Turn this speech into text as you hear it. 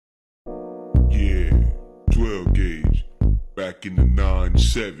back in the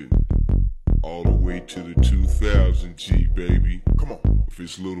 9-7, all the way to the 2000 G, baby. Come on. With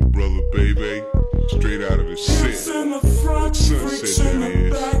his little brother, baby, straight out of the set. Sunset, that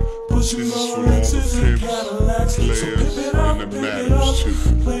is. This is for all the pimps, players, and the matters, too.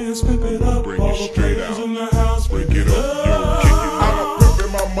 Bring it straight out. Break it up, yo, kick it out. I'm a pimp in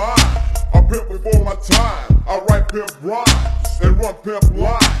my mind. I pimp before my time. I write pimp rhymes and run pimp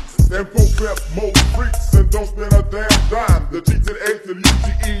lines and pull pimp most freaks and don't spend a damn dime. The G to the A to the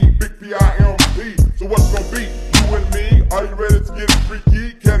UGE, big P.I.M.P. So what's gonna be? You and me? Are you ready to get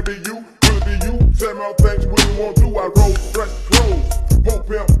freaky? Can it be you? Will it be you? Tell me all things you really want to do. I roll fresh clothes, pull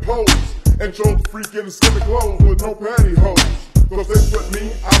pimp pose, and show the freak in the skinny clothes with no pantyhose. Cause they put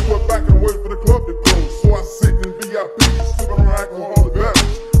me, I put back and wait for the club to close. So I sit in VIP, sipping on alcoholic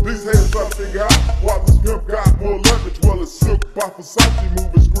beverage. These haters try to figure out why this pimp got more leverage. Well, it's silk by Versace,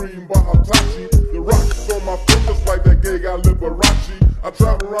 moving screen by Hitachi. The rocks on my fingers like that gay got Liberace. I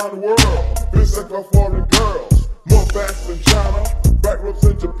travel around the world, been sent by foreign girls. More fast than China, back ropes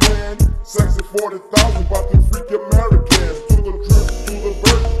in Japan. Sexy 40,000, about them freaky Americans. To the trip, to the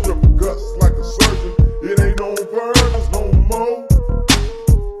bird strip, guts like a surgeon. It ain't no birds no more.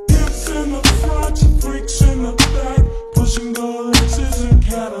 Pimps in the front, freaks in the back, pushing Rolexes and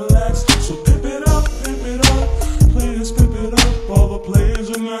Cadillacs. So pimp it up, players pimp it up, all the players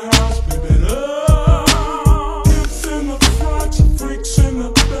in the house pimp it up. Pimps in the front, freaks in the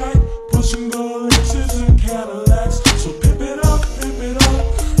back, pushing Rolexes and Cadillacs. So pimp it up,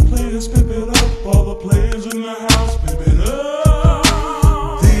 players pimp it up, all the players in the house pimp it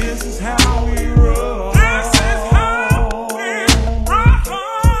up. This is how we roll. Pimps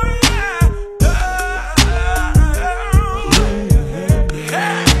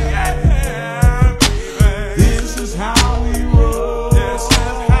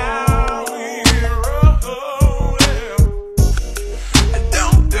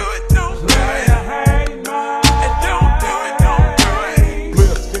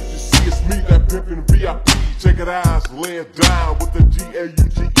V.I.P. Check it out, lay it down with the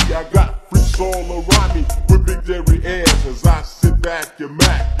G-A-U-G-E. I got freaks all around me with big dairy airs as I sit back and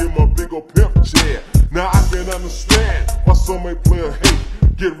mac in my big ol' pimp chair. Now I can understand why some may play a hate,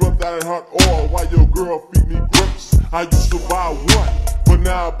 get rubbed out in hot oil while your girl feed me grapes. I used to buy one, but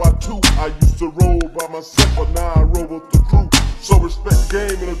now I buy two. I used to roll by myself, but now I roll with the crew. So respect the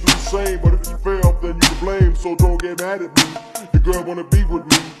game and I do the same, but if you fail, then you to blame. So don't get mad at me. Your girl wanna be with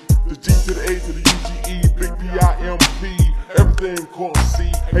me. The G to the A to the UGE, big P.I.M.P. Everything called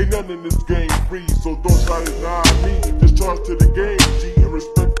C. Ain't nothing in this game free, so don't try to deny me. Just charge to the game, G, and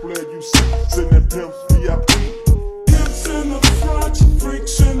respect the player you see. Send them Pimps V.I.P. Pimps in the front,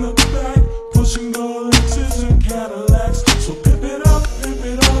 freaks in the back.